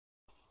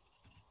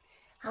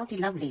Howdy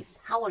lovelies,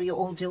 how are you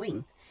all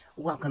doing?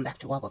 Welcome back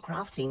to our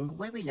crafting,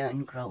 where we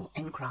learn, grow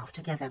and craft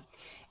together.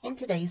 In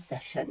today's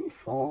session,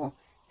 for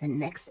the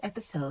next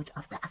episode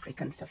of the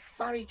African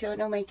Safari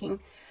journal making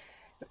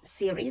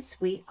series,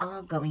 we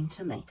are going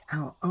to make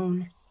our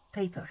own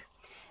paper.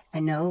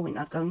 And no, we're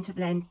not going to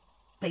blend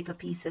paper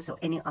pieces or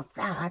any of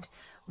that.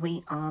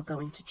 We are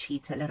going to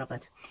cheat a little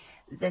bit.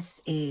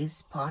 This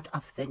is part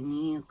of the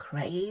new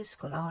craze,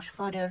 Collage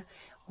Fodder,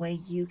 where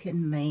you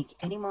can make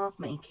any mark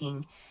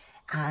making,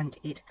 and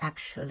it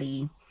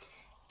actually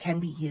can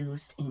be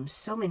used in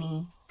so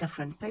many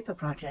different paper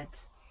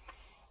projects,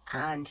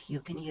 and you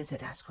can use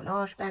it as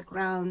collage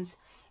backgrounds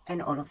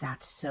and all of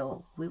that.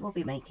 So we will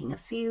be making a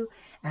few,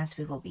 as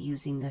we will be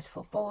using this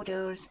for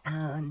borders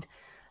and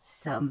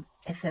some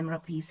ephemera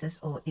pieces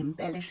or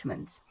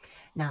embellishments.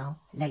 Now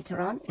later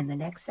on in the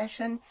next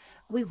session,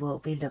 we will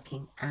be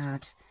looking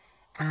at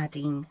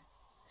adding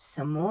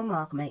some more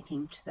mark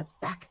making to the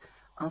back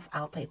of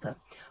our paper.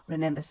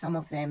 Remember, some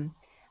of them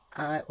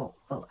I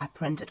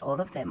printed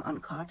all of them on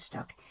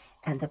cardstock,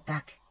 and the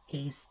back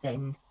is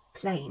then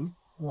plain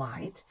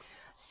white,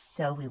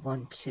 so we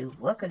want to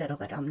work a little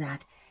bit on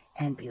that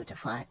and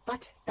beautify it.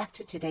 But back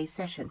to today's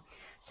session.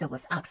 So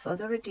without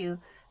further ado,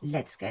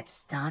 let's get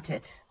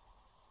started.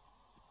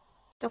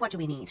 So what do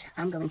we need?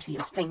 I'm going to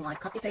use plain white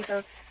copy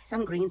paper,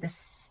 some green.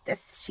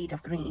 This sheet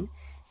of green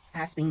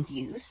has been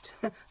used,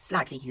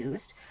 slightly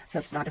used, so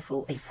it's not a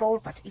full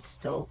A4, but it's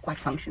still quite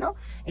functional.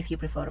 If you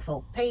prefer a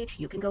full page,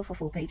 you can go for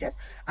full pages.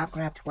 I've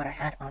grabbed what I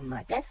had on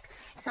my desk,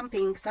 some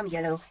pink, some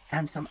yellow,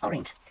 and some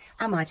orange.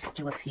 I might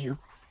do a few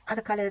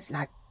other colors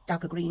like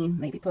darker green,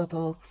 maybe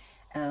purple.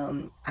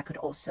 I could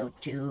also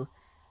do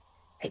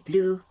a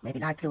blue, maybe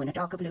light blue and a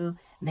darker blue,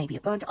 maybe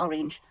a burnt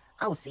orange.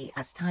 I will see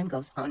as time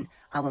goes on.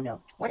 I will know.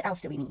 What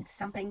else do we need?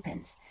 Some paint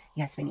pens.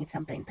 Yes, we need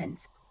some paint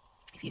pens.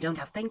 If you don't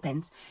have paint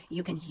pens,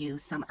 you can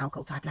use some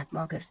alcohol type black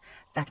markers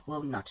that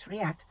will not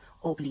react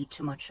or bleed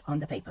too much on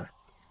the paper.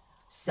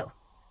 So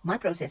my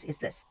process is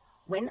this.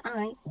 When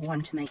I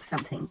want to make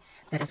something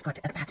that has got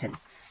a pattern,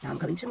 now I'm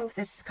going to move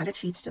this colored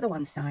sheets to the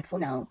one side for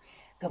now.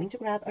 Going to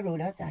grab a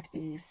ruler that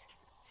is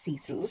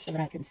see-through so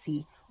that I can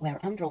see where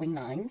I'm drawing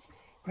lines,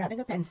 grabbing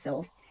a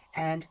pencil,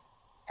 and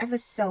ever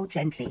so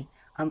gently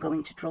I'm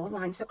going to draw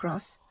lines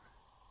across,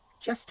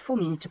 just for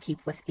me to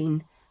keep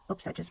within,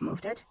 oops, I just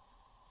moved it,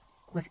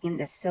 within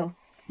this. So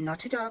not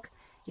too dark.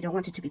 You don't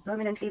want it to be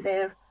permanently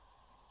there.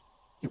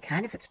 You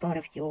can, if it's part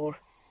of your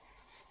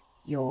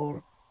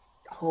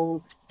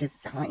whole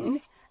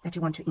design that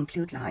you want to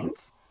include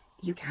lines,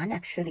 you can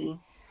actually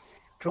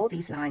draw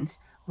these lines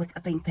with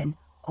a paint pen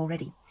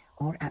already,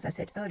 or as I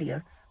said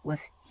earlier,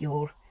 with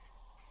your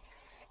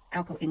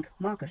alcohol ink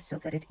marker, so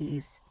that it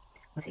is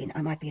within.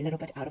 I might be a little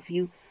bit out of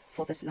view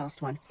for this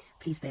last one,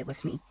 please bear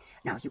with me.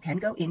 Now you can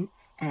go in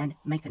and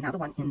make another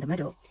one in the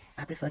middle.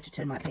 I prefer to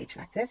turn my page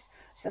like this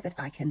so that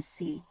I can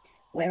see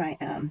where I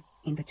am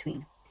in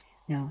between.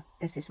 Now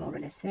this is more or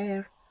less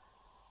there,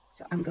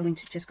 so I'm going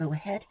to just go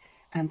ahead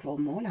and draw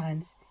more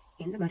lines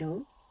in the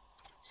middle,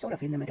 sort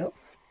of in the middle.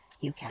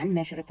 You can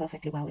measure it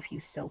perfectly well if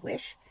you so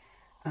wish.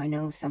 I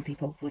know some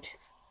people would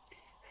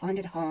find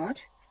it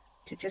hard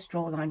to just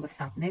draw a line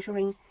without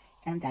measuring,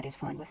 and that is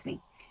fine with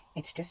me.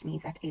 It's just me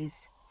that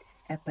is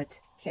a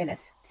bit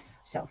careless.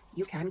 So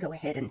you can go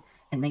ahead and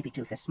maybe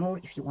do this more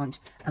if you want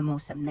a more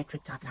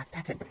symmetric type like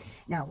pattern.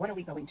 Now what are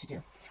we going to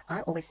do?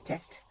 I always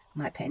test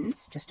my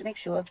pens just to make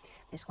sure.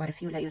 There's quite a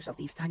few layers of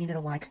these tiny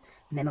little white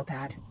memo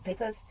pad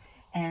papers,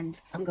 and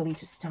I'm going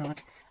to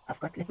start. I've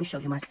got, let me show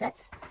you my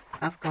sets.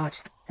 I've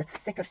got the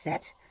thicker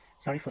set.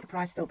 Sorry for the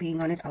price still being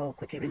on it. I'll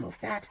quickly remove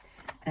that.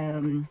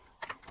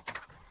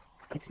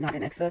 It's not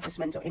an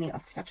advertisement or any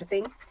of such a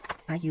thing.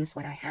 I use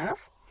what I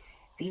have.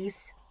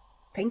 These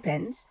paint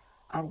pens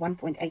are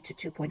 1.8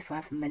 to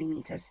 2.5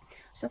 millimeters,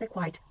 so they're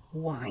quite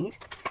wide.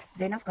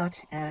 Then I've got,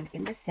 and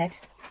in this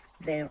set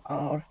there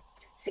are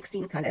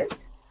 16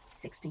 colors.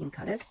 16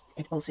 colors.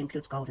 It also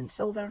includes gold and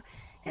silver,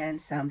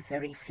 and some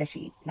very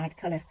fleshy light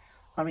color,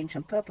 orange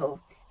and purple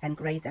and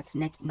gray, that's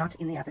not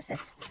in the other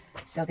sets.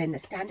 So then the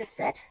standard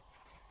set,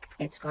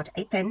 it's got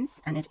 8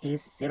 pens, and it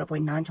is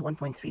 0.9 to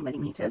 1.3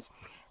 millimeters.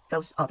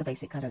 Those are the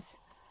basic colors,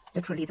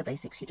 literally the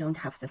basics. You don't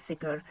have the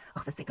thicker,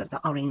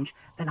 the orange,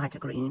 the lighter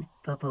green,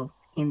 purple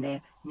in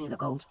there, neither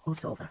gold or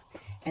silver.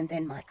 And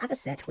then my other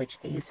set, which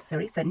is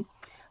very thin,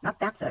 not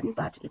that thin,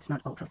 but it's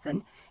not ultra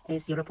thin,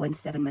 is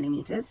 0.7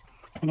 millimeters.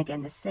 And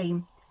again, the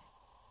same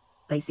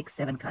basic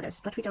 7 colors,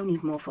 but we don't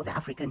need more for the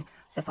African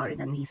safari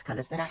than these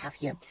colors that I have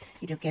here.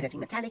 You do get it in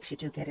metallics, you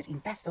do get it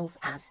in pastels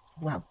as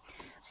well.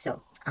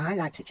 So I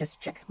like to just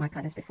check my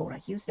colors before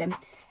I use them,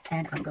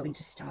 and I'm going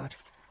to start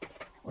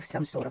with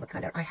some sort of a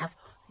color. I have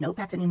no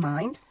pattern in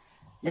mind,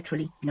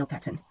 literally no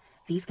pattern.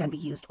 These can be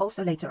used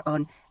also later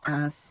on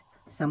as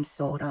some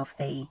sort of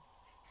a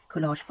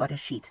collage fodder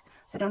sheet,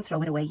 so don't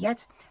throw it away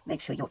yet. Make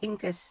sure your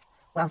ink is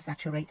well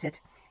saturated,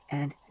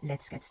 and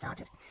let's get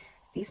started.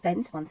 These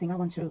pens, one thing I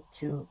want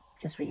to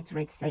just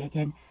reiterate, say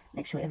again,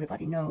 make sure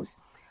everybody knows,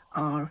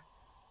 are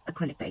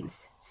acrylic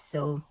paints,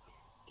 so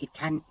it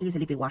can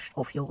easily be washed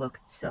off your work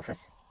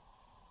surface.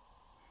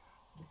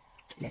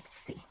 let's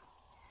see.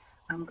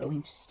 I'm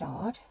going to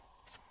start.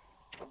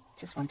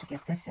 Just want to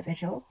give this a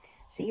visual.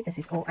 See, this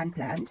is all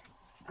unplanned.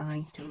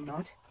 I do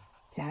not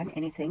plan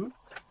anything.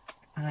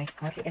 I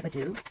hardly ever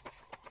do.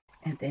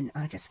 And then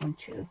I just want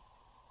to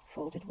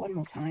fold it one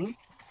more time.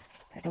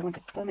 But I don't want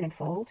a permanent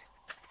fold.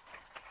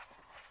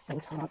 So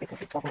it's hard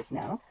because it bubbles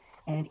now.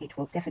 And it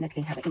will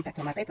definitely have an impact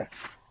on my paper.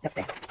 Look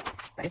there.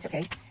 But it's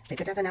okay.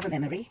 Paper doesn't have a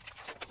memory.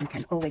 You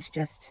can always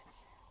just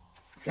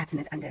flatten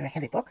it under a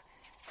heavy book,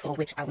 for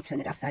which I would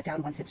turn it upside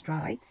down once it's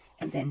dry,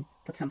 and then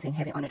put something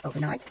heavy on it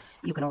overnight.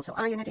 You can also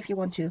iron it if you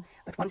want to,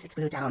 but once it's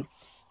glued down,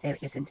 there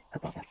isn't a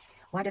bother.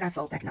 Why did I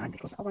fold that line?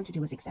 Because I want to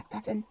do a zigzag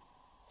pattern,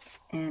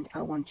 and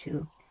I want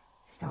to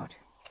start.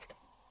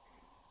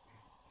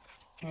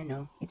 And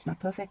no, it's not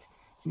perfect.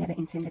 It's never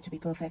intended to be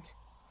perfect.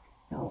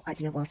 The whole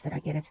idea was that I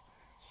get it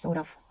sort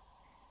of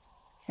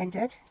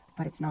centered,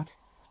 but it's not.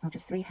 I'll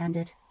just freehand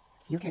it.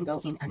 You can go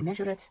in and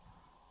measure it.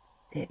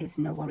 There is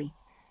no worry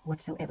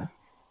whatsoever.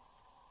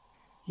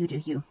 You do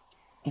you.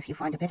 If you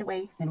find a better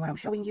way than what I'm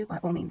showing you, by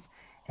all means.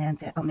 And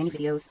there are many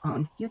videos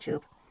on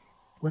YouTube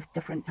with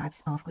different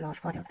types of collage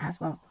fodder as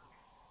well.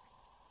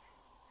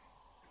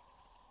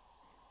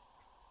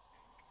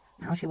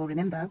 Now, as you will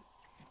remember,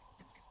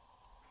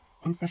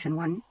 in session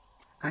 1,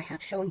 I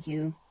had shown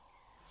you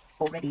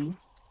already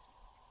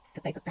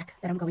the paper pack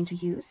that I'm going to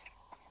use,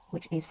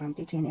 which is from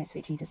DG and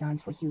SVG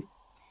Designs for You.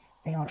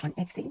 They are on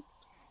Etsy,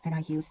 and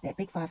I use their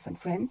Big 5 and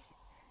Friends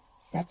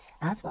set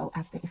as well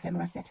as the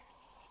ephemera set.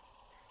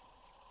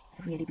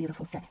 A really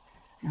beautiful set.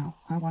 Now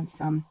I want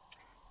some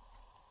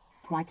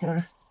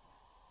brighter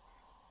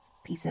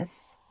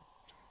pieces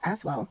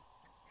as well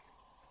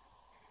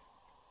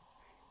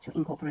to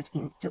incorporate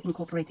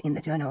in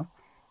the journal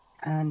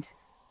and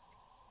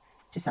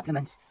to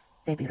supplement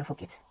their beautiful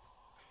kit.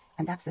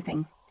 And that's the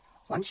thing.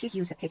 Once you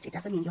use a kit, it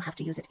doesn't mean you have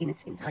to use it in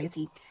its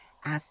entirety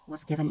as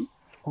was given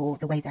or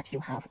the way that you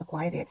have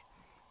acquired it.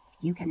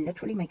 You can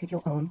literally make it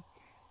your own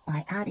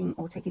by adding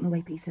or taking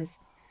away pieces,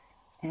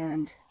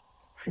 and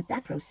through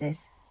that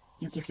process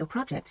you give your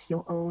project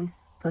your own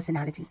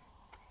personality.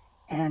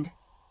 And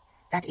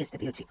that is the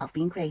beauty of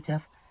being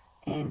creative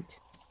and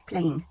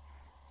playing,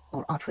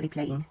 or artfully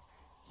playing.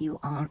 You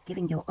are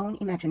giving your own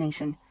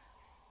imagination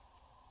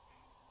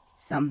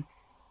some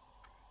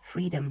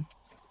freedom,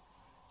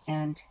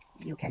 and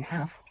you can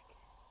have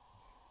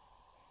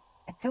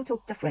a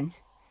total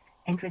different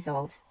end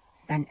result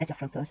than a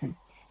different person.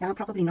 Now, I'm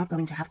probably not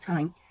going to have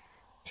time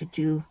to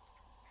do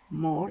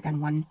more than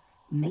 1,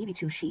 maybe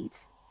 2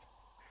 sheets.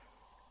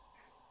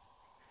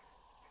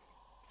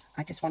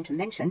 I just want to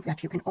mention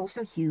that you can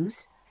also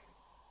use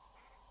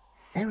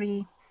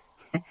very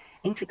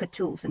intricate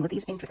tools, and with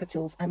these intricate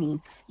tools I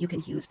mean you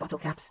can use bottle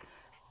caps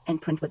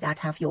and print with that,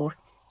 have your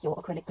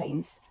acrylic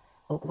paints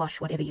or gouache,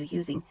 whatever you're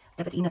using,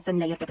 dip it in a thin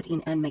layer, dip it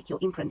in and make your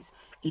imprints.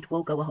 It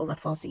will go a whole lot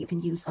faster. You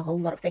can use a whole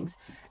lot of things.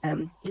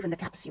 Even the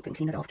caps, you can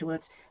clean it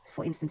afterwards.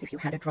 For instance, if you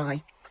had a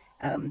dry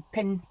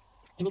pen,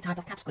 any type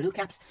of caps, glue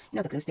caps, you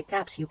know, the glue stick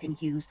caps, you can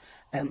use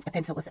a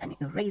pencil with an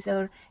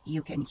eraser,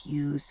 you can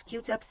use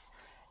Q-tips,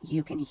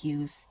 you can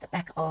use the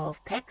back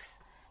of packs,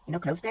 you know,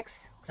 clothes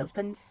packs,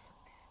 clothespins,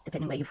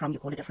 depending where you're from, you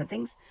call it different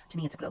things. To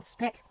me, it's a clothes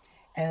pack.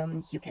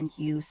 You can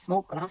use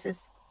small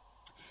glasses.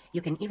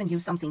 You can even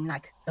use something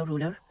like a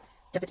ruler,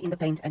 dip it in the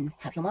paint and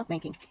have your mark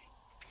making.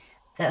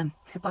 The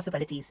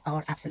possibilities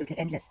are absolutely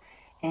endless,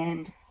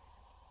 and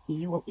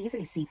you will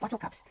easily see bottle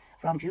caps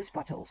from juice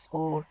bottles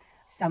or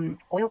some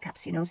oil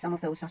caps. You know, some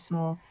of those are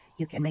small.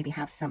 You can maybe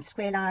have some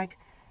square-like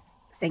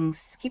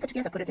things. Keep it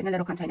together, put it in a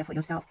little container for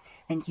yourself,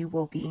 and you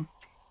will be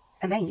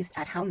amazed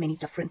at how many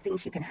different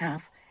things you can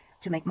have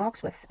to make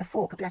marks with. A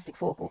fork, a plastic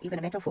fork, or even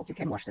a metal fork. You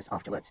can wash this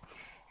afterwards.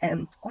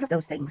 All of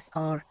those things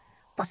are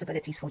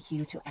possibilities for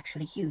you to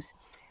actually use.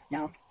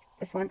 Now,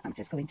 this one, I'm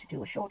just going to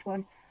do a short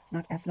one,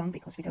 not as long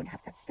because we don't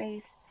have that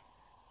space.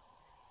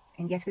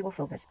 And yes, we will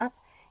fill this up.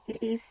 It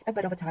is a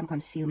bit of a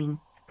time-consuming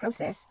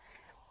process,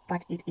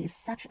 but it is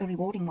such a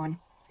rewarding one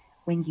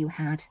when you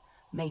had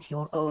made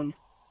your own.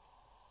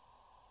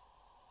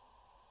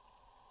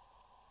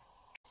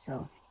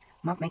 So,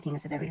 mark making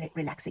is a very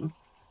relaxing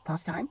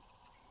pastime.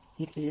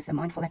 It is a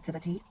mindful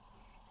activity,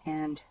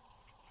 and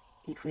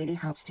it really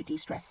helps to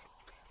de-stress.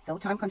 Though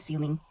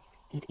time-consuming,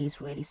 it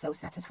is really so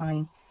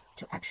satisfying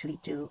to actually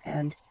do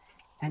and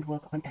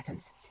work on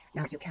patterns.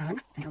 Now you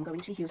can, and I'm going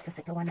to use the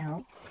thicker one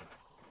now.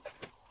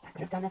 I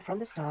could have done that from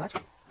the start,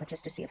 but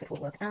just to see if it will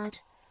work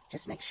out,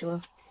 just make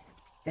sure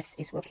this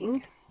is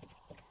working.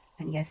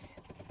 And yes,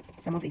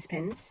 some of these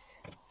pens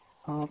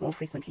are more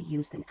frequently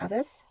used than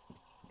others.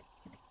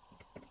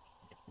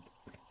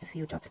 A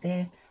few dots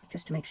there,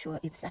 just to make sure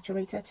it's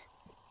saturated.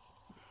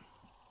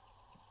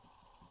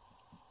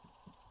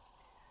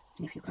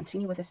 And if you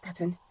continue with this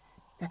pattern,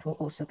 that will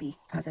also be,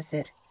 as I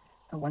said,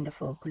 a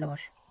wonderful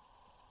collage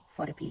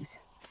fodder piece.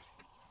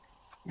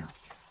 Now,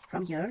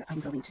 from here, I'm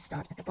going to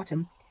start at the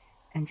bottom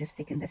and just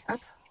thicken this up.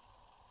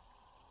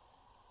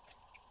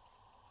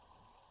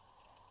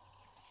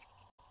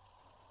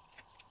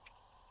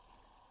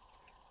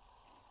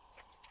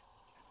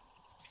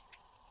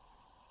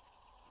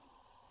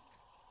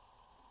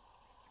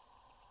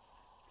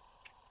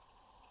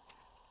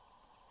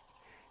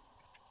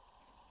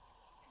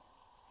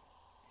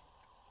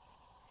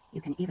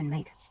 You can even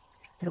make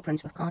little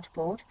prints with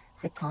cardboard,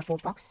 thick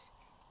cardboard box,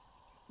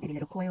 maybe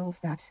little coils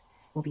that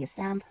will be a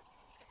stamp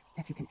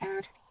that you can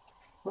add.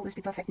 Will this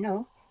be perfect?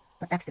 No,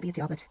 but that's the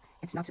beauty of it.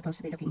 It's not supposed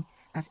to be looking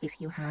as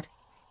if you had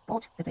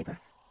bought the paper.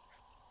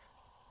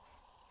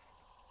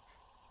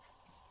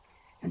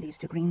 And these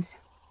two greens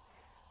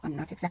are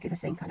not exactly the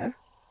same color,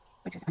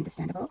 which is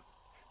understandable.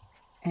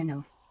 And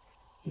no,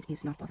 it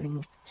is not bothering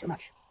me too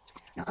much.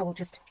 Now I will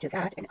just do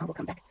that and I will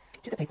come back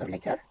to the paper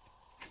later.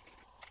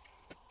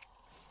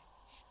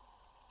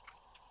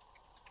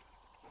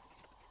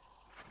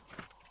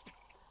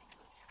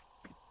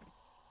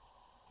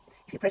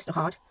 If you press too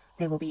hard,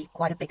 there will be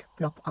quite a big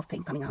blob of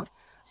paint coming out.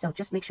 So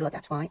just make sure.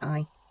 That's why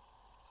I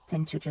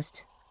tend to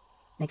just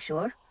make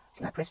sure.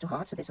 See, I press too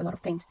hard, so there's a lot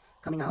of paint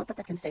coming out, but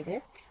that can stay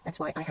there. That's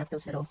why I have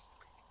those little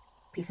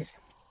pieces.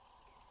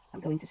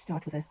 I'm going to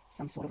start with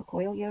some sort of a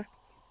coil here.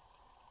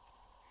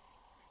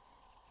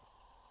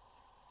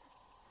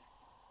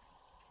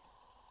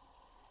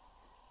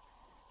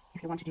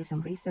 If you want to do some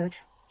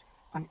research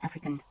on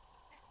African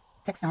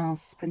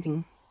textiles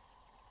printing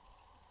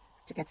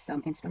to get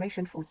some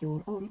inspiration for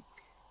your own,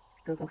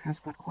 Google has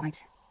got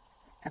quite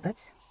a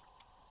bit.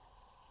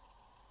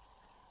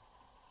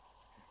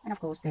 And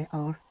of course there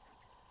are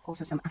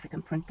also some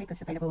African print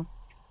papers available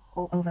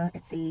all over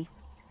Etsy.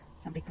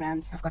 Some big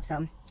brands. I've got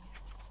some.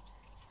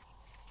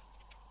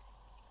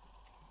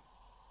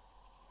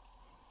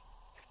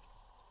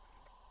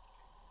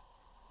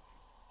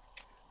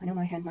 I know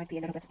my hand might be a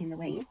little bit in the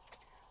way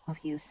of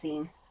you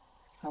seeing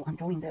how I'm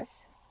drawing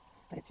this,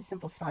 but it's a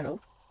simple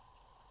spiral.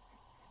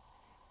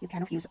 You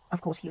can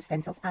of course use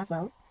stencils as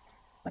well,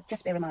 but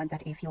just bear in mind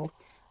that if your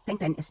paint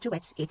pen is too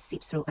wet, it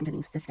seeps through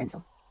underneath the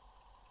stencil.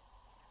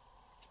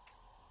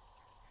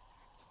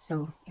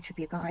 So it should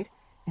be a guide,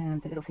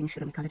 and the little things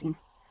shouldn't be coloured in.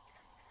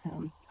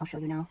 I'll show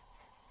you now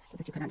so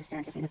that you can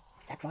understand. Let me let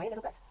that dry a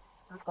little bit.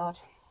 I've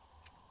got,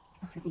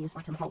 let me use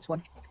my Tom Holtz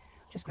one.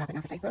 Just grab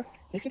another paper.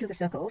 If you do the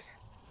circles,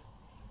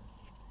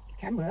 it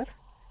can work,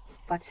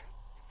 but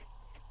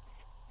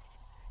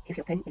if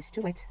your pen is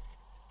too wet,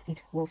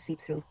 it will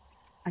seep through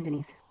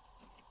underneath.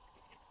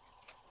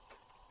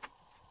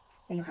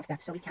 There you have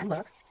that. So it can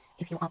work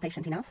if you are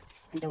patient enough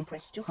and don't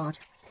press too hard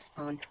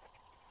on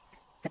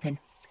the pen.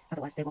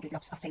 Otherwise there will be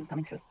lots of paint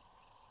coming through.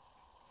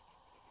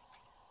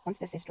 Once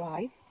this is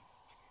dry,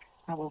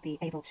 I will be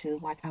able to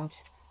wipe out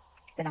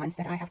the lines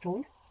that I have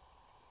drawn.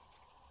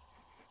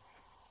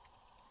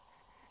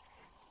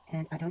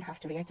 And I don't have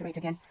to reiterate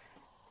again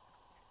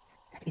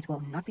that it will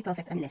not be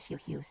perfect unless you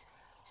use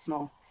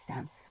small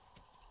stamps.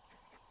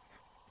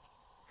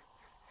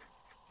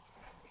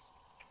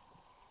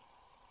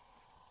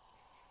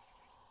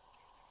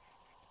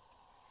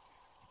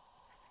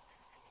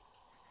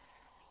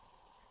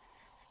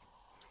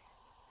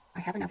 I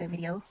have another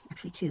video,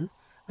 actually two,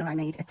 where I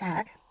made a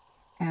tag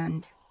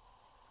and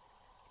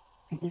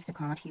an Easter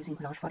card using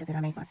Collage Fodder that I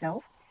made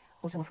myself,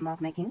 also with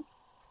mark making.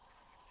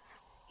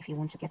 If you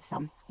want to get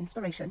some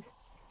inspiration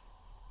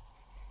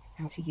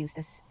how to use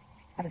this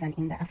other than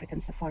in the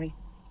African Safari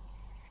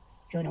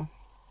journal.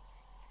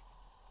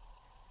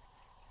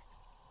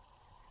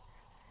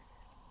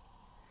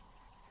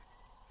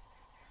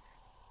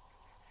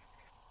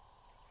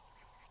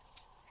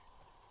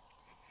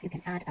 You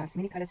can add as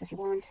many colors as you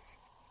want,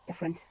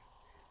 different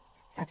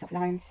types of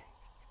lines.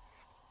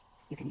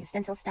 You can use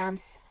stencil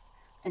stamps,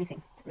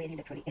 anything, really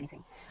literally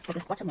anything. For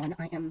this bottom one,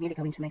 I am merely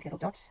going to make little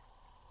dots.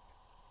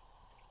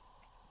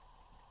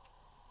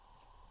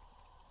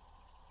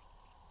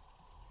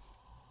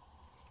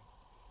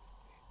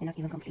 They're not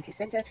even completely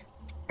centered.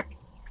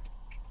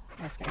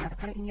 Let's get another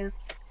color in here.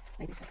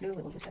 Maybe some blue,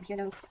 we will use some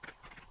yellow.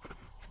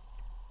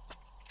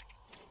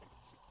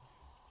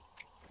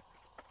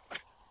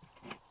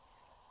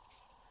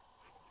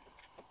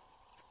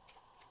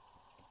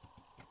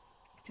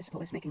 Just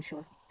always making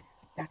sure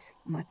that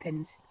my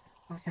pens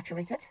are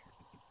saturated.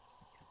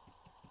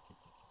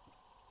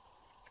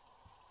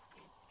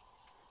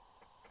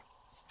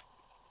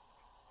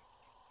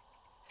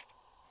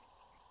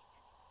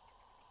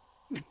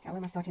 How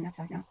am I starting that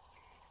side now?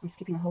 I'm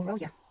skipping a whole row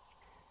here.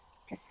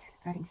 Just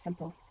adding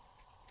simple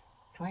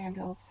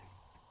triangles.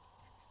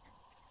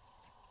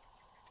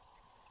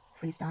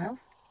 Freestyle.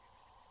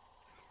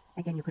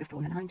 Again, you could have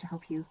drawn a line to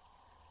help you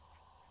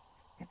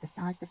get the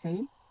size the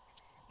same,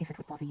 if it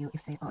would bother you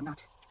if they are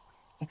not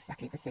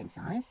exactly the same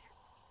size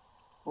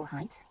or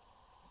height.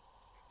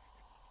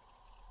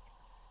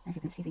 As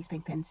you can see, these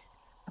paint pens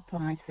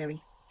applies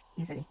very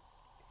easily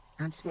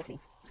and smoothly.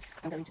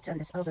 I'm going to turn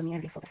this over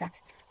merely for the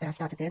fact that I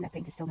started there and that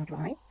paint is still not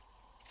dry.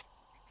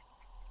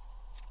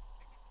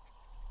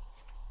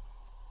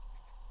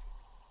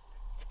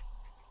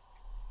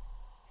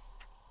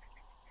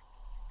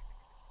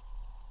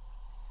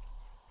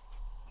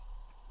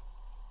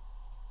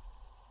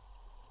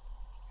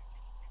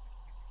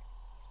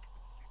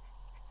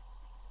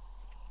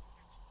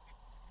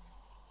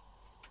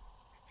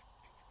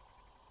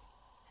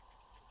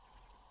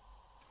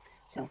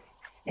 So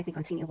let me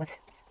continue with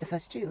the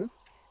first two.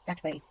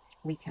 That way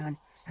we can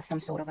have some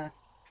sort of a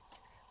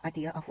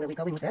idea of where we're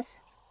going with this.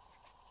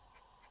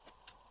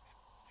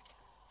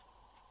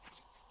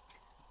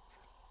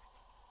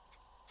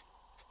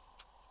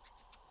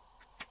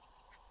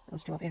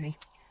 Those two are very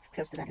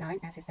close to that line,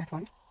 as is that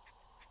one.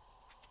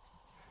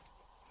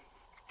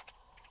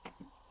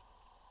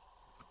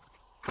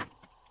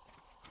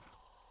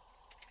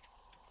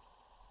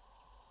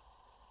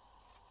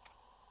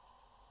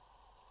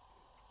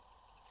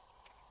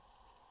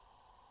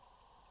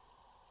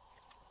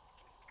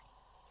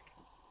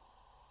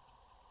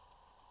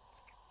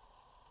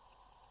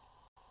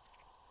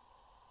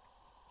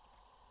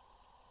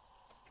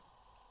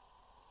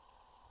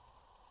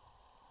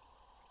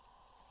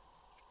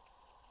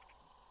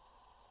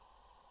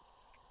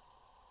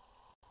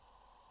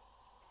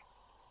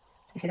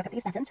 So if you look at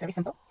these patterns, very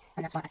simple,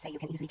 and that's why I say you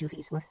can easily do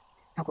these with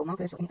alcohol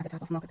markers or any other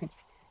type of marker pen.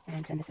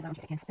 And turn this around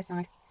here again for this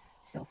side.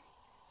 So,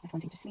 not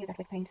wanting to smear that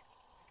with paint,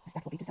 as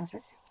that will be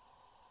disastrous.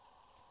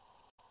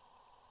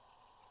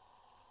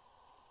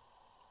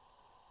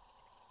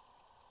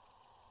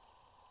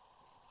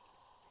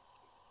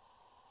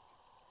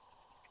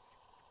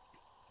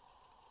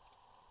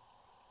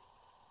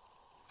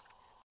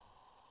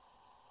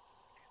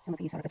 Some of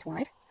these are a bit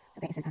wide,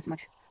 so there isn't as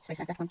much space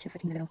like that one to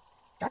fit in the little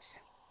dots.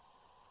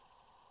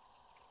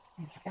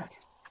 And we have that.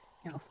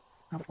 Now,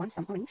 I would want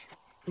some orange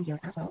in here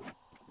as well.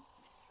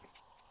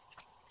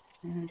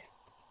 And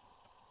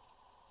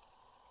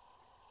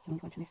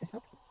don't want to mess this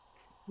up.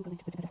 I'm going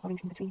to put a bit of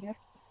orange in between here,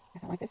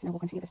 as I like this, and I will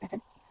continue this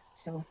pattern.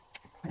 So,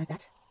 I like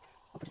that.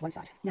 I'll put it one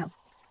side. Now,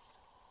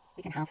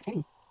 we can have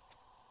any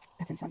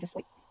pattern, so I'm just,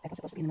 wait, that was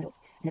supposed to be in the middle,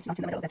 and it's not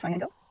in the middle of the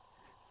triangle.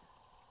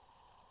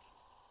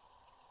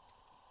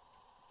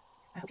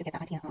 I hope you get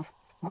the idea of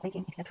mark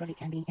making. It literally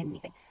can be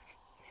anything.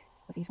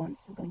 With these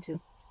ones, I'm going to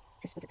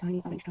just put a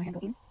tiny orange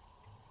triangle in.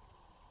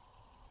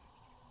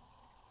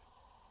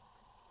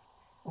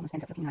 Almost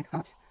ends up looking like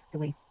hearts, the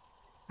way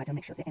I don't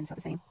make sure the ends are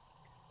the same.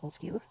 All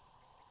skew.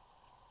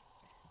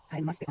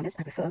 I must be honest,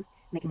 I prefer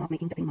mark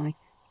making, dipping my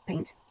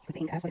paint with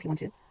the ink as well if you want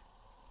to,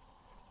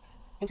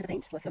 into the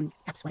paint with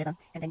caps, whatever,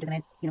 and then do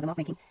the mark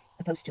making,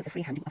 opposed to the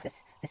freehanding of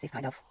this. This is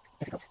kind of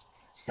difficult.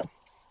 So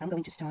I'm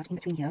going to start in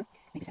between here,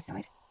 maybe this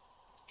side,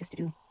 just to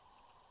do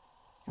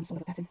some sort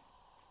of a pattern.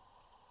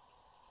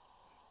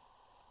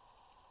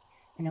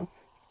 And no,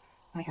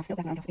 I have no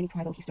background of any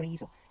tribal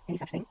histories or any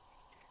such thing.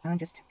 I'm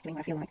just doing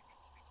what I feel like.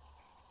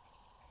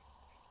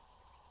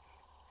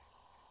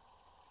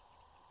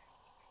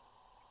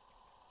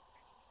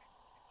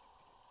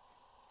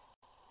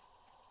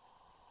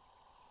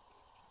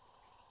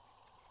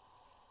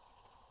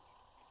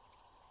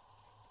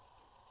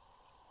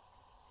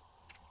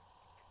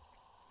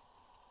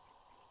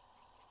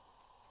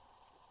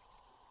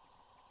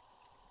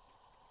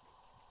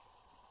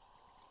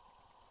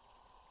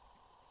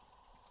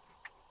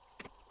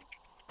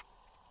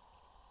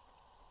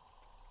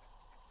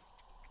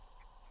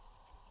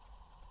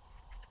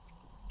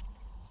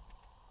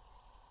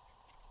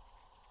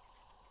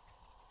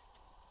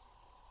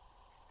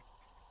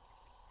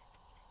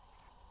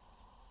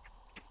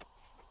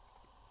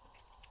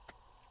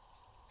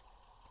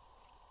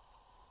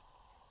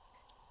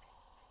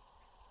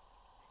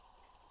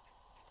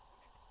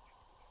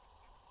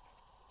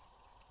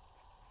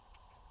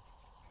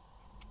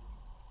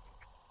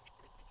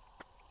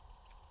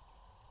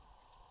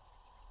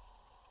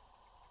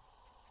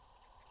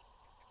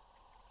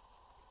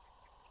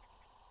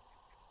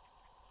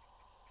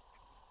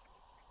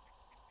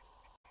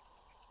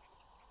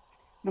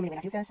 Normally when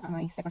I do this,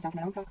 I set myself an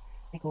alarm clock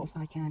because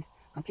I can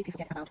completely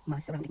forget about my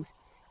surroundings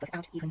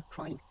without even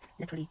trying,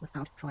 literally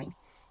without trying.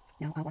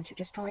 Now I want to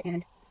just try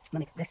and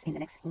mimic this in the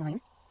next line.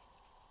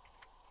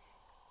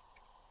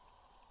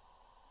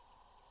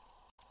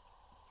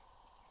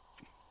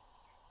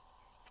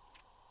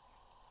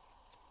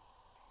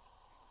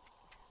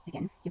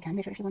 Again, you can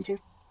measure if you want to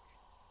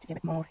give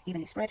it more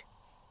evenly spread.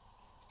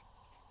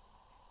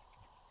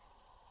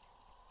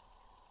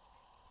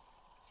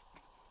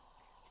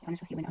 To be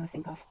honest with you, when I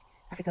think of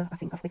Africa, I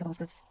think of wicker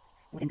baskets,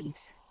 wooden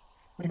beads,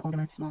 wooden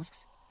ornaments,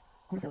 masks,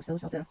 all of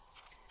those are the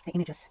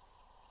images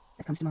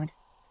that comes to mind.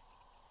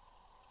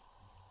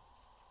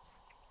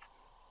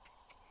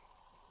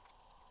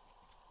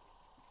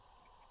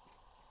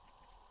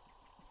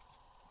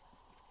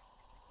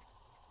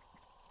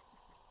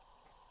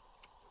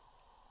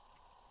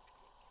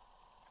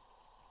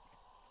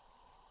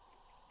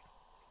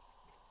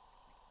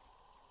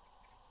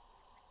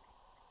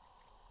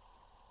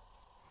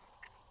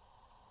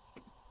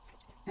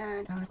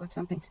 And I've got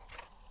some paint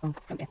from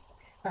there,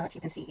 but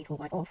you can see it will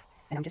wipe off,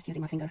 and I'm just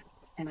using my finger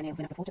and my nail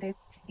when I put water there,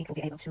 it will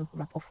be able to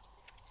rub off.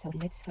 So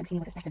let's continue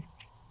with this pattern.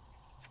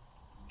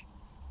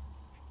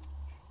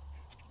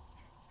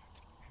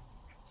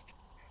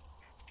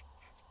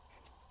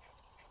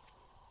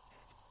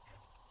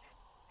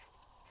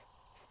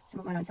 Some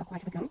of my lines are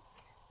quite a bit long,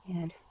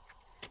 and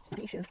it's not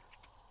an issue, it's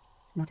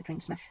not a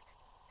train smash.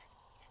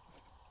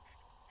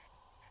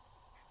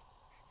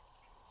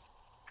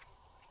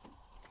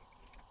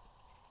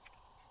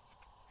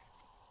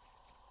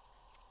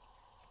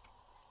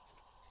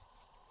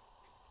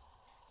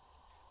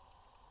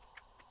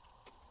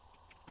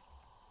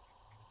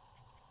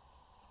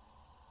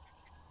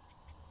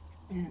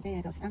 And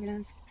there goes the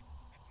ambulance.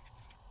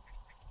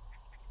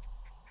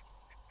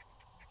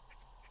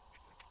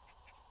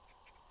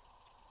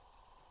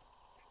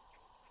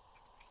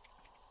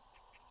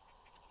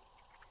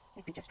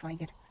 Let me just try and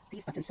get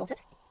these buttons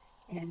sorted.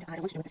 And I don't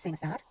want to do it the same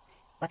as that,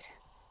 but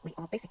we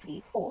are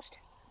basically forced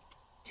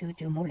to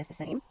do more or less the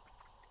same.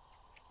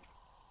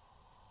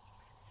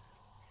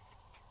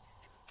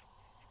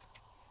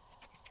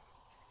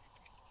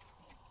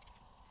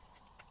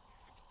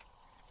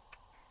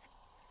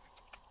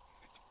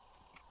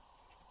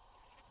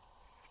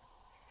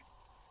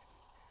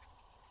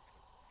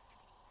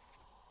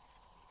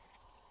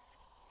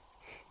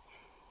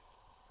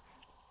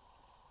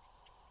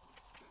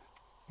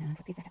 And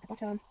repeat that at the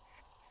bottom.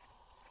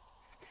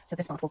 So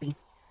this part will be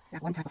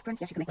like one type of print.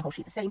 Yes, you can make the whole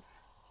sheet the same.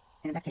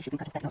 And in that case, you can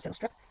cut off that last little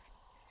strip.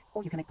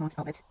 Or you can make parts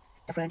of it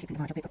different. You can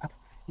divide your paper up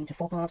into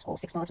 4 parts or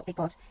 6 parts or 8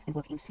 parts and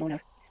work in smaller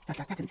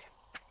type patterns.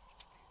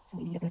 So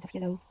we need a bit of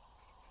yellow.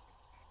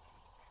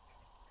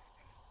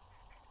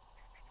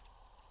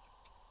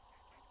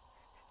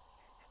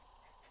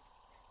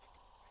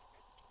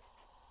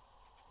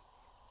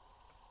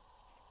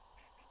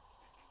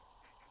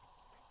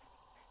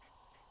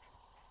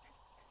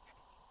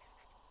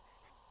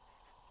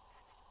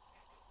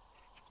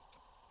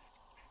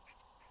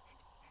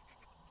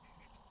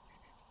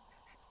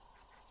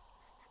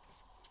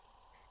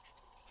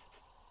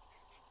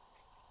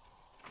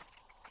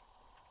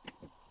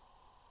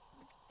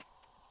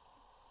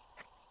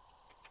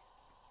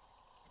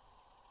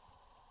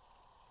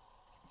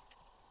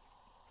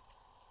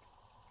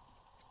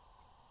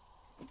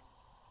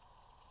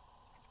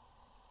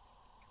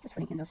 Just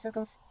filling in those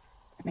circles.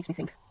 That makes me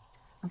think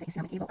of the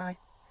Islamic evil eye,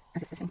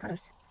 as it's the same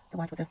colours, the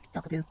white with the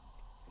darker blue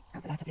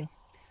and the lighter blue.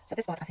 So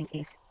this part I think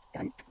is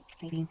done.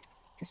 Maybe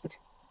just put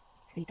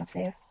 3 dots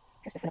there,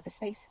 just to fill up the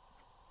space.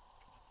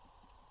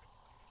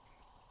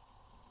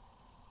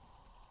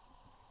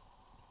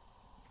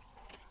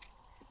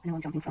 I know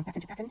I'm jumping from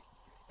pattern to pattern,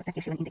 but that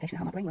gives you an indication of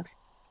how my brain works.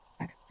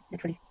 Like,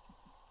 literally.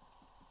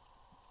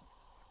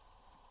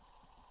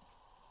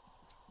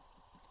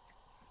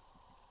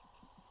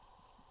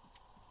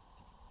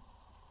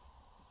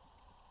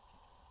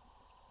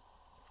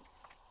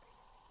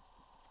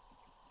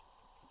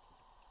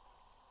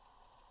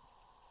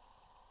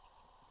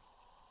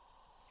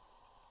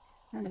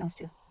 And the last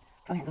 2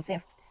 triangles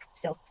there.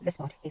 So this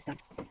part is done.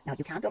 Now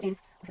you can go in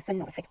with a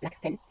thin or a thick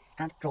black pen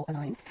and draw a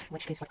line,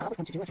 which is what I would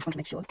want to do. I just want to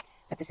make sure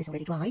that this is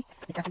already dry.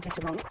 It doesn't take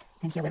too long.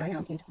 And here where I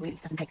am, it really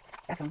doesn't take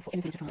that long for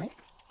anything to dry.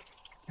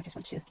 I just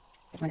want to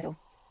get my little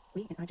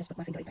wee, and I just put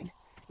my finger in paint,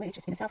 which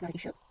is in itself not an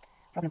issue.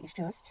 Problem is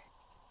just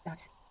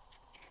that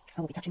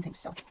I will be touching things.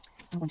 So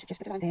I want to just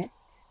put a line there.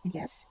 And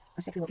yes,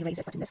 I said we will erase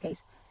it, but in this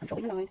case, I'm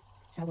drawing a line,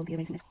 so I won't be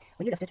erasing it.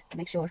 When you lift it,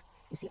 make sure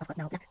you see I've got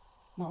now black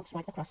marks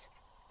right across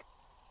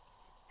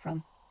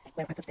from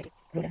where I put the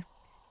ruler.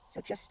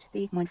 So just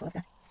be mindful of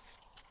that.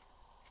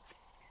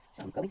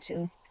 So I'm going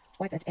to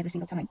wipe it every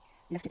single time.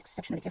 Lift it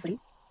exceptionally carefully.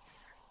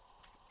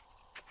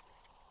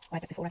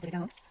 Wipe it before I put it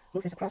down.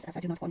 Move this across, as I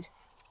do not want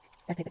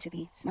that paper to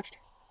be smudged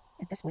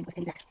at this point with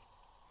any black.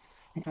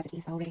 And as it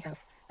is, I already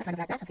have a kind of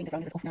like that. I think it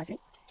rounded it off nicely.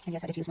 And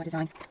yes, I did use my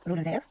design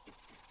ruler there.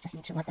 Just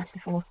need to wipe that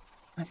before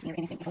I smear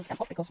anything. It won't come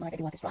off because my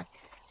baby wipe is dry.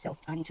 So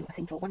I need to, I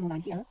think, draw one more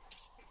line here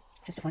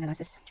just to finalize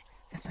this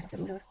flat side of the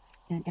ruler,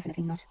 and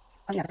definitely not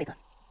on the other paper.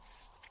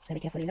 Very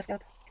carefully lift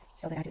up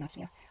so that I do not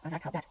smear. I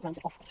like how that rounds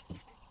it off.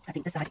 I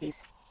think this side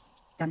is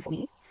done for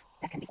me.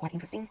 That can be quite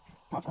interesting.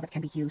 Parts of it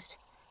can be used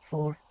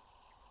for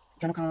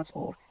journal cards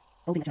or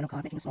building a journal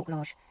card, making a small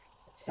collage.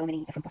 So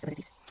many different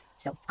possibilities.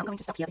 So I'm going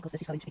to stop here because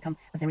this is going to become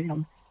a very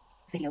long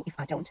video if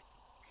I don't.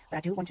 But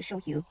I do want to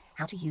show you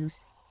how to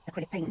use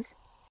acrylic paints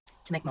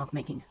to make mark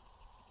making.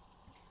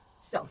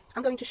 So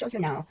I'm going to show you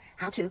now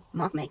how to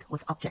mark make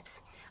with objects.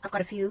 I've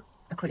got a few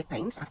acrylic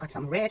paints. I've got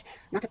some red,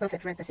 not a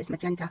perfect red, this is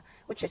magenta,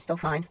 which is still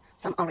fine.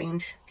 Some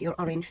orange, pure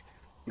orange,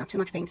 not too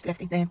much paint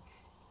left in there.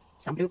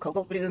 Some blue,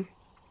 cobalt blue.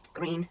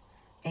 Green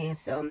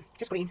is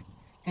just green.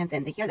 And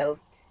then the yellow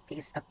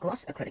is a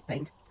gloss acrylic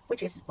paint,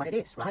 which is what it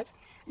is, right?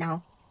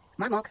 Now,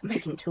 my mark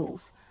making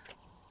tools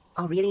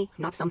are really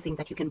not something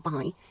that you can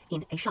buy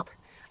in a shop.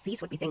 These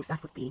would be things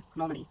that would be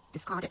normally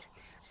discarded.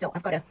 So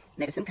I've got a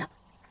medicine cap.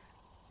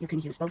 You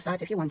can use both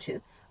sides if you want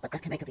to, but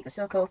that can make a bigger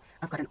circle.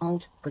 I've got an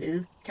old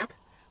glue cap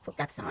for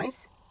that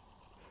size.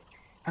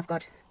 I've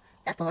got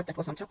that part that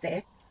was on top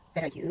there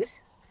that I use.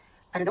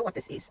 I don't know what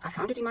this is. I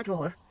found it in my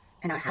drawer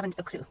and I haven't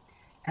a clue.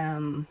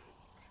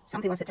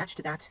 Something was attached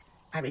to that.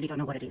 I really don't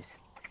know what it is.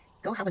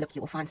 Go have a look,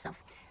 you will find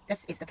stuff.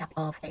 This is the cap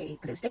of a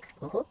glue stick.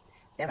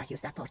 There, I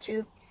use that part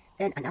too.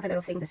 Then another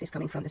little thing, this is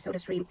coming from the soda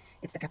stream.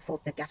 It's the cap for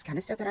the gas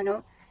canister that I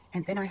know.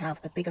 And then I have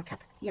a bigger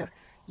cap here.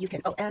 You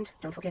can, oh, and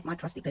don't forget my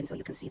trusty pencil.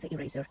 You can see the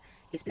eraser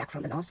is black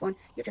from the last one.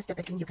 You just dip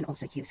it in. You can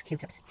also use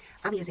Q-tips.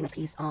 I'm using a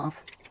piece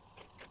of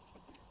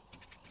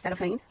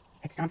cellophane.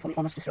 It's time for me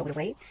almost to throw it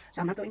away.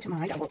 So I'm not going to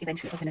mind. I will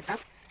eventually open it up.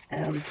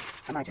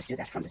 I might just do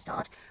that from the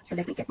start. So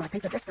let me get my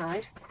paper this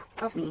side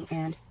of me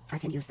and I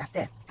can use that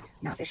there.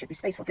 Now there should be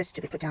space for this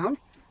to be put down.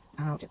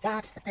 I'll do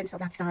that, the pencil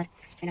that side,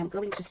 and I'm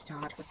going to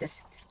start with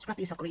this scrap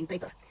piece of green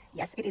paper.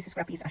 Yes, it is a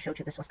scrap piece. I showed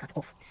you this was cut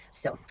off.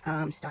 So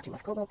starting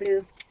with cobalt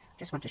blue,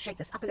 just want to shake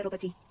this up a little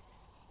bitty.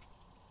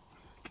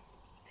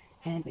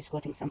 And we're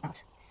squirting some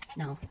out.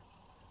 Now,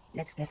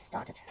 let's get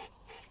started.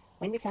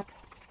 When we tap,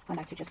 I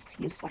like to just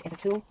use whatever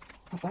tool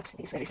I've got,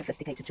 these very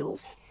sophisticated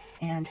tools,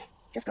 and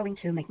just going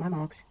to make my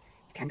marks.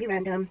 It can be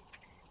random,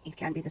 it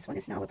can be, this one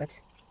is now a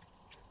bit,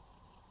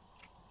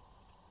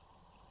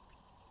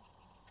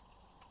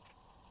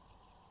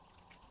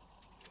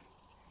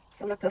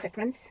 still not perfect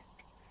prints,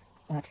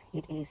 but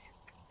it is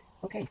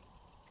okay.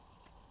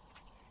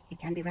 It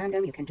can be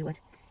random, you can do it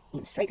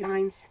in straight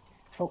lines,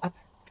 fill up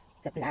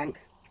the blank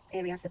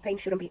areas. The paint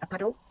shouldn't be a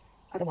puddle,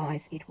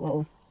 otherwise it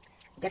will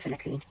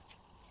definitely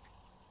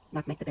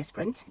not make the best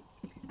print.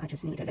 I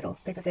just need a little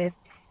paper there,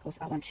 because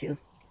I want to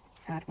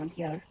add one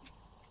here,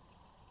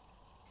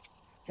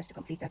 just to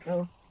complete that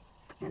row,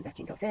 and that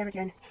can go there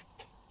again.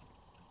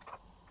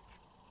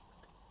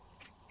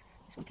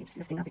 This one keeps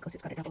lifting up because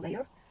it's got a double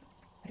layer,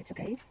 but it's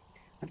okay.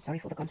 I'm sorry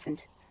for the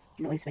constant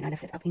noise when I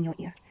lift it up in your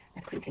ear,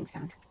 that crinkling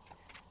sound.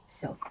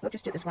 So we'll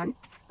just do this one.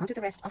 I'll do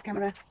the rest off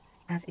camera,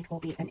 as it will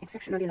be an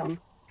exceptionally long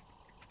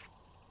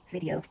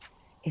video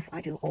if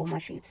I do all my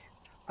sheets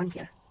on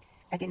here.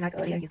 Again, like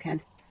earlier, you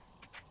can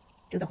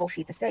do the whole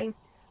sheet the same,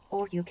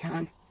 or you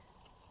can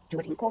do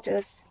it in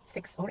quarters,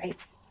 6 or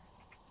 8.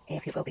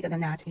 If you go bigger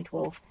than that, it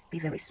will be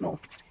very small,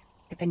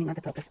 depending on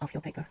the purpose of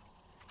your paper.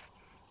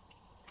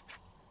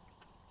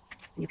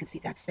 And you can see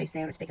that space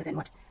there is bigger than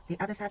what the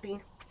others have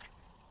been.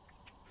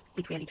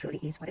 It really truly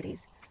is what it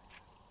is.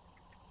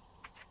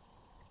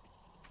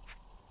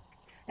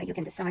 Now you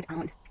can decide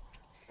on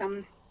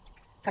some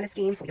color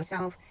scheme for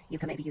yourself. You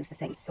can maybe use the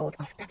same sort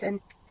of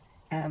pattern.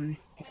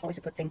 It's always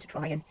a good thing to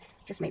try and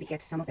just maybe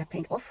get some of that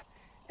paint off.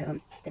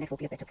 Then it will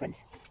be a better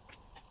print.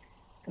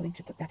 Going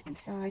to put that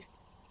inside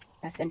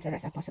as center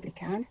as I possibly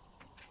can.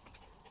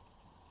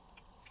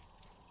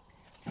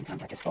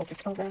 Sometimes I just fold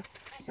this over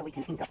so we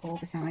can ink up all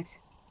the sides.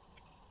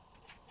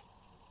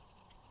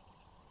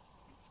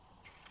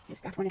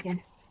 Use that one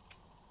again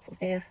for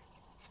there.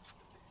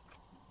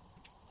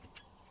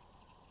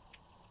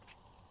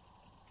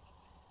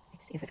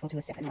 Let's see if it will do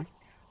a second one.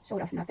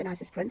 Sort of not the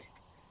nicest print,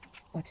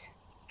 but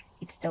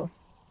it's still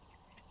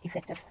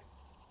effective.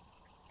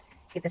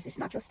 If this is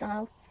not your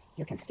style,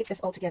 you can skip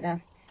this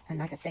altogether, and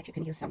like I said, you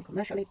can use some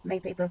commercially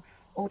made paper,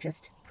 or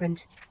just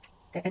print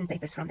the end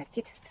papers from that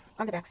kit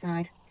on the back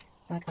side,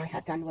 like I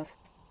had done with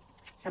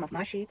some of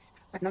my sheets,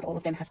 but not all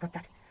of them has got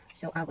that,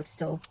 so I would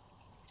still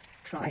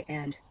try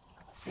and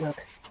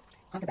work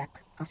on the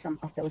back of some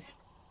of those.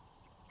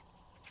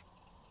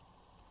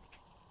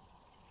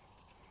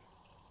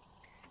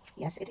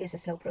 Yes, it is a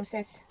slow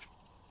process,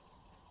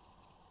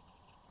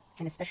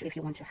 and especially if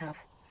you want to have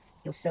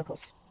your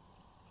circles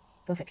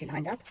perfectly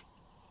lined up,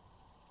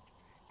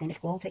 then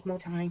it will take more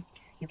time.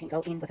 You can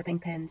go in with the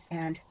paint pens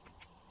and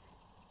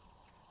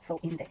fill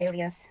in the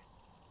areas.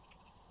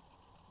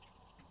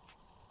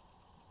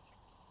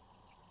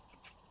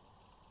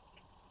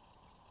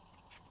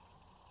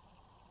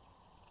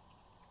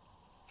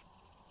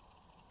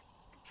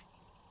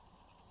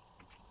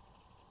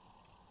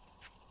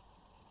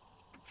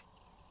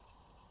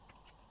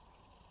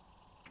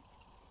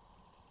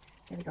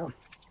 There we go.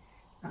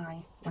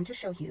 I want to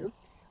show you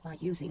by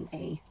using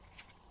a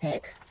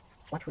peg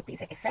what would be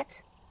the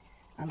effect.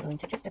 I'm going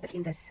to just dip it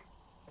in this.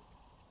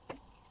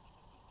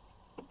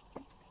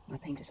 My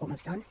paint is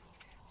almost done,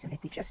 so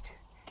let me just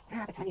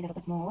grab a tiny little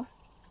bit more.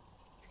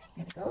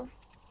 There we go.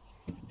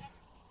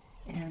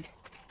 And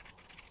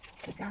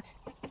with that,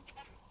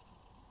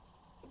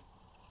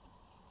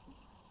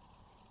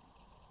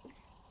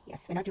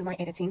 yes, when I do my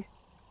editing,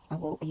 I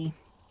will be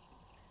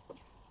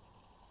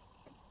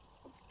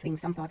doing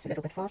some parts a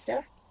little bit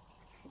faster,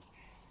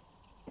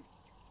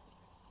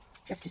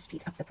 just to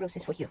speed up the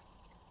process for you.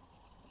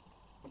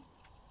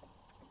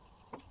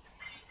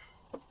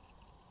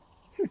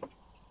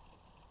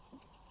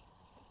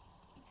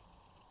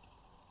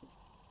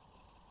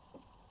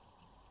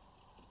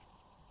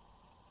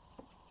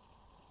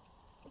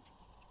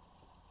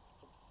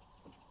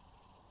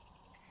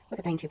 With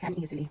the paint, you can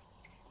easily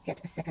get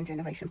a second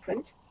generation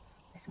print.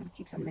 This one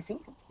keeps on missing.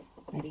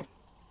 Maybe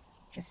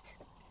just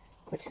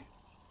put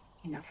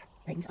enough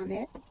paint on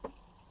there.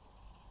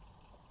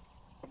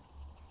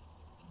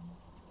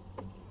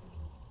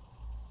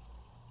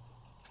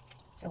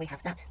 So we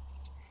have that.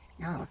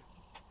 Now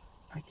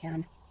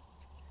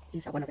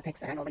these are one of the pegs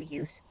that I normally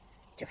use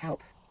to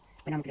help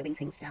when I'm gluing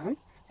things down.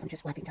 So I'm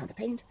just wiping down the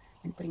paint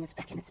and putting it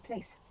back in its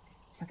place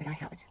so that I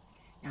have it.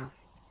 Now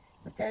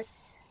with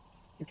this,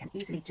 you can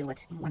easily do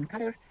it in one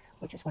color,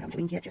 which is what I'm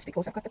doing here just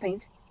because I've got the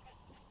paint.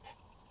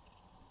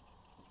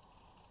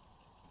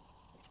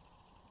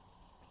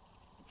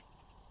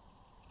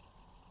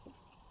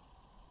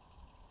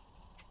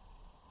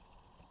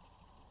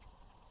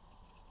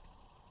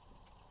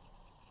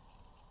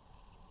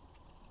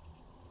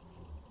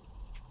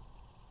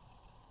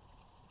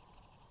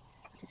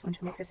 I just want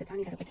to move this a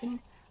tiny little bit in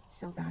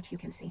so that you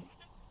can see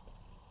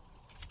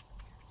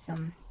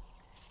some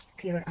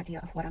clearer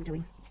idea of what I'm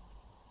doing.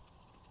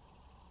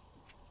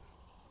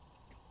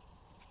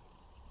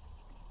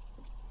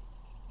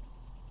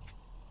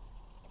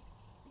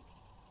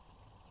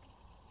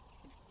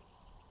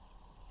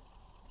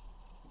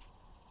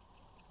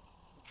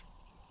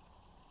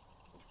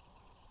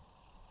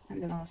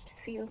 And the last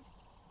few.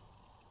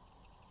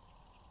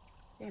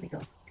 There we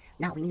go.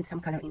 Now we need some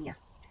color in here.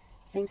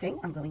 Same thing,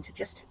 I'm going to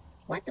just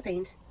wipe the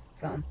paint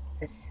from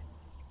this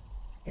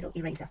little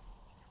eraser.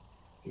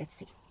 Let's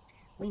see.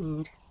 We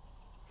need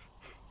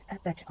a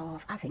bit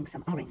of, I think,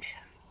 some orange.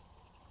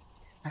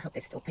 I hope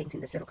there's still paint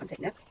in this little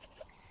container.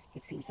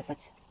 It seems a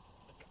bit...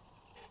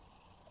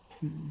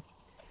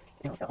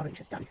 No, the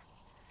orange is done.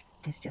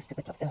 There's just a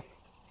bit of the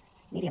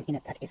medium in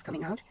it that is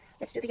coming out.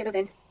 Let's do the yellow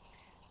then.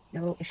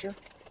 No issue.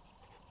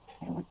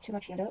 I don't want too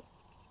much yellow,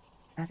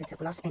 as it's a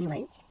gloss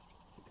anyway.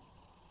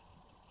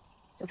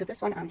 So for this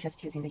one, I'm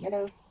just using the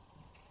yellow,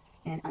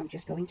 and I'm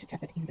just going to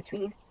tap it in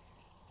between.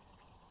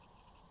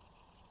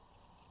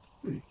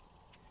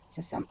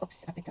 So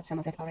oops, I picked up some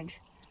of that orange,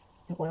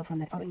 the oil from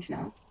that orange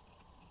now.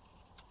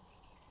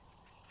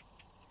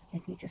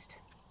 Let me just...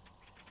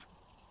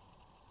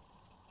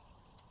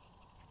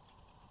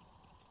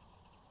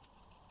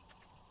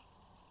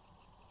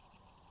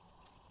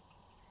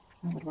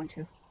 I would want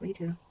to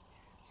redo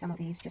some of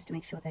these just to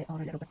make sure they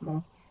are a little bit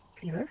more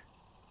clearer.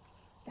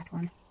 That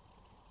one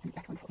and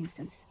that one, for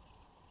instance,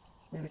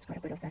 where it's got a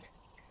bit of that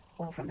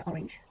oil from the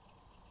orange.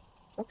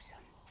 Oops.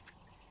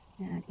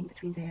 And in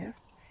between there.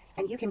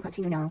 And you can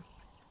continue now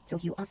till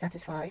you are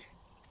satisfied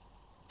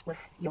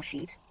with your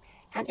sheet.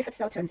 And if it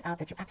so turns out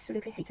that you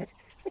absolutely hate it,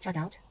 which I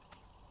doubt,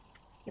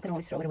 you can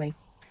always throw it away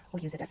or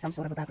use it as some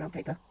sort of a background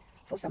paper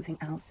for something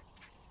else,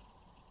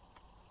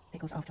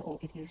 because after all,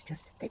 it is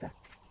just paper.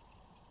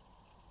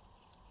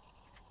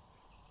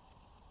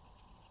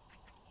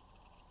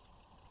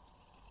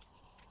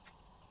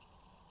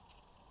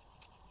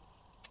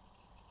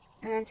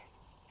 And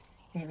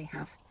there we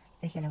have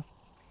the yellow.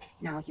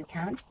 Now you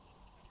can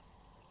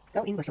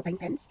go in with your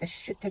paint pens. This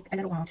should take a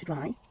little while to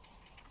dry.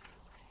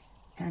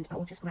 And I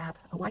will just grab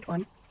a white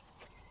one,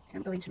 and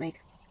I'm going to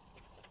make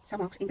some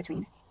marks in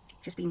between,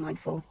 just being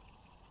mindful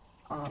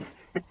of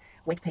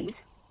wet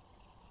paint.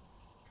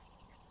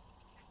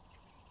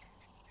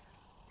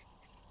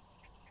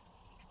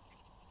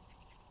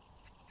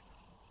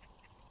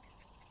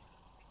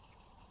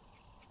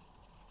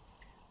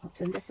 I'll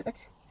turn this a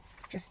bit,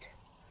 just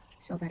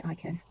so that I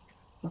can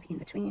look in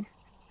between.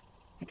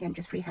 Again,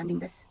 just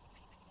freehanding this.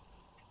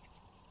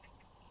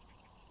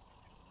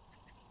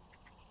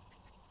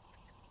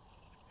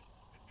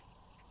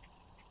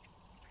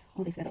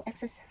 All these little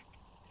X's.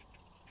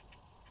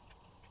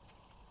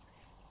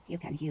 You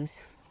can use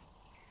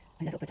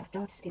a little bit of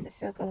dots in the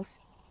circles.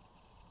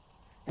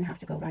 Don't have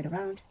to go right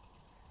around.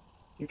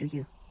 You do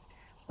you.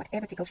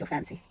 Whatever tickles your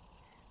fancy,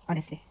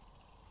 honestly.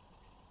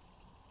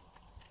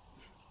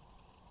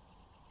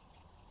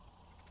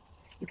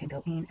 You can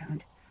go in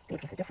and do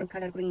it with a different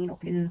color, green or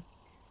blue.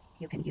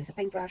 You can use a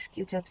paintbrush,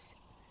 Q-tips,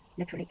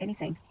 literally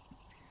anything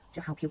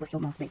to help you with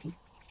your mark making.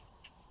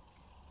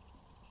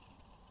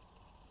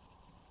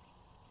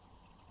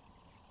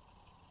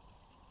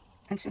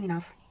 And soon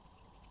enough,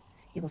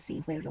 you will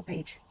see where your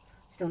page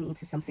still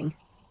needs something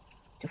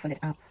to fill it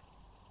up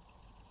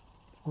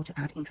or to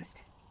add interest.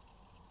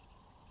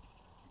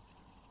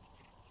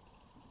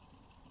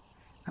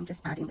 I'm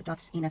just adding the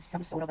dots in as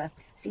some sort of a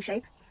C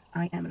shape.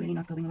 I am really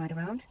not going right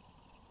around.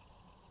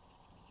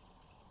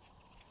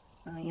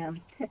 I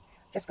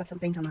just got some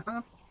paint on my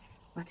arm,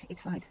 but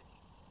it's fine.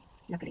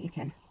 Luckily it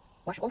can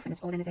wash off and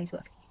it's all in a day's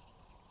work.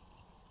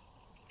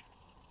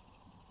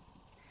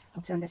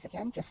 I'll turn this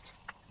again just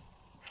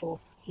for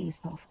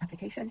ease of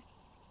application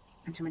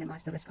and to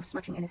minimize the risk of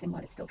smudging anything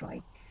while it's still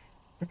drying.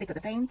 The thicker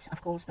the paint,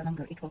 of course, the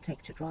longer it will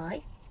take to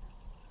dry.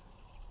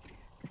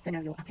 The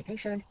thinner your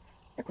application,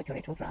 the quicker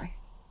it will dry.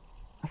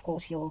 Of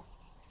course,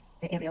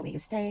 the area where you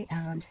stay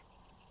and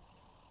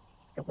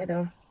the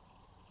weather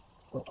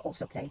will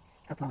also play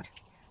a part.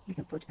 You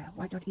can put a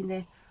white dot in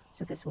there,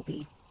 so this will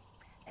be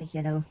a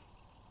yellow,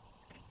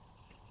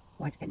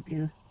 white and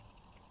blue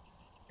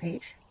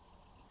page.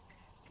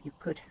 You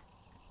could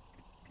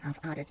have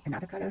added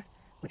another color,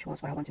 which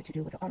was what I wanted to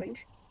do with the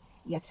orange,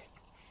 yet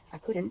I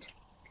couldn't,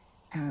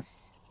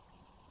 as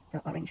the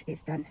orange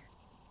is done.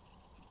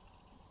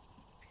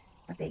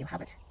 But there you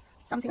have it,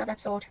 something of that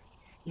sort.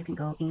 You can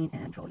go in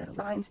and draw little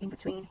lines in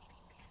between.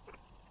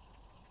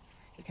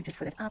 You can just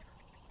fill it up.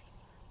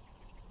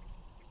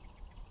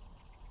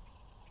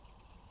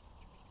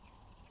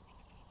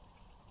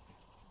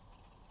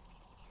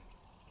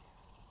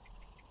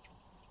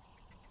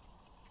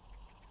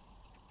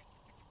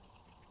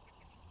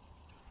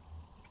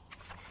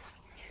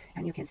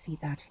 And you can see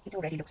that it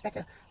already looks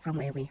better from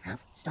where we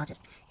have started.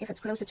 If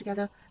it's closer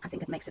together, I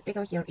think it makes it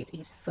bigger. Here it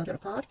is further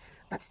apart,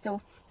 but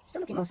still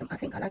looking awesome. I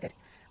think I like it.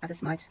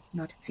 Others might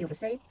not feel the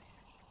same,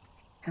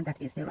 and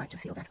that is their right to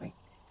feel that way.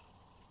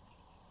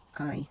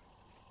 I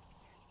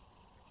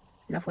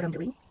love what I'm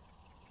doing.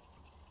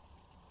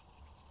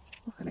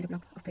 Oh, I made a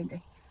blob of paint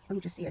there. Let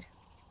me just see it.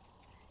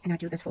 And I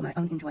do this for my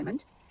own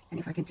enjoyment.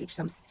 And if I can teach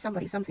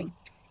somebody something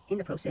in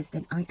the process,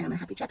 then I am a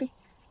happy chappy.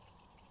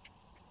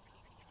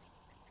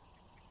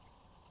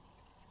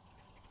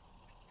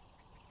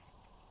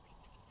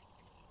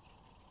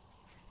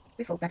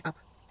 We fold that up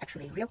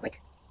actually real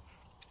quick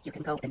you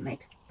can go and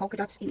make polka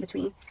dots in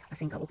between. I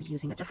think I will be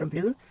using a different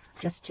blue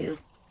just to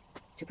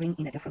bring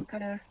in a different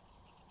color.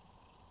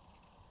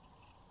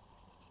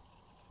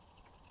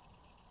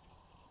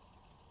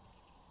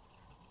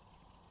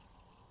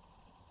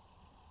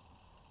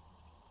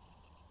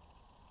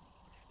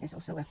 There's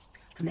also a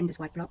tremendous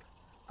white blob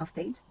of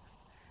paint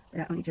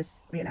that I only just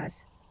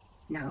realized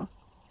now.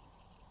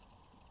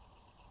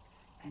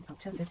 And I'll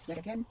turn this yet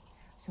again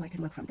so I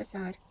can work from this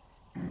side,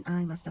 and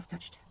I must have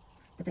touched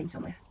the paint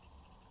somewhere.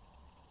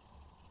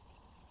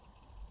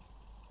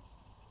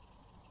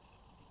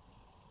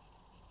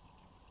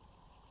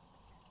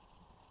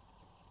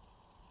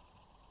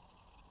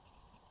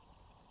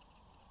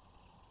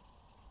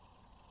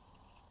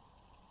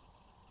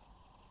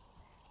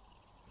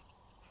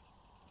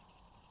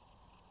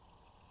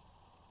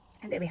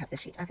 And there we have the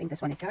sheet. I think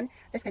this one is done.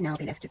 This can now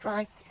be left to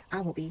dry.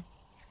 I will be,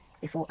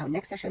 before our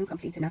next session,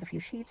 complete another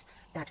few sheets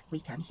that we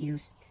can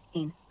use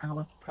in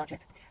our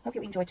project. Hope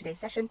you enjoyed today's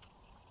session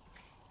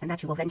and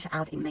that you will venture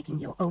out in making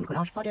your own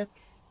collage fodder.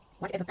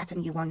 Whatever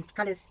pattern you want,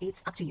 colors,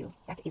 it's up to you.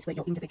 That is where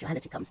your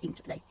individuality comes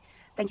into play.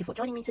 Thank you for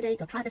joining me today.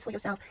 Go try this for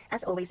yourself.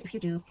 As always, if you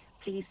do,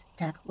 please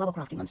tag Wobble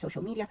Crafting on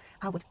social media.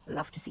 I would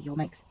love to see your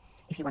makes.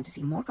 If you want to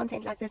see more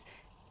content like this,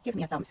 give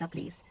me a thumbs up,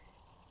 please,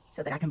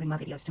 so that I can bring my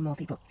videos to more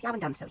people. If you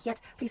haven't done so yet,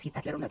 please hit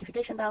that little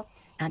notification bell.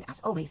 And as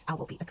always, I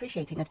will be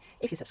appreciating it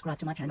if you subscribe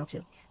to my channel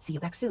too. See you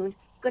back soon.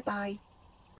 Goodbye.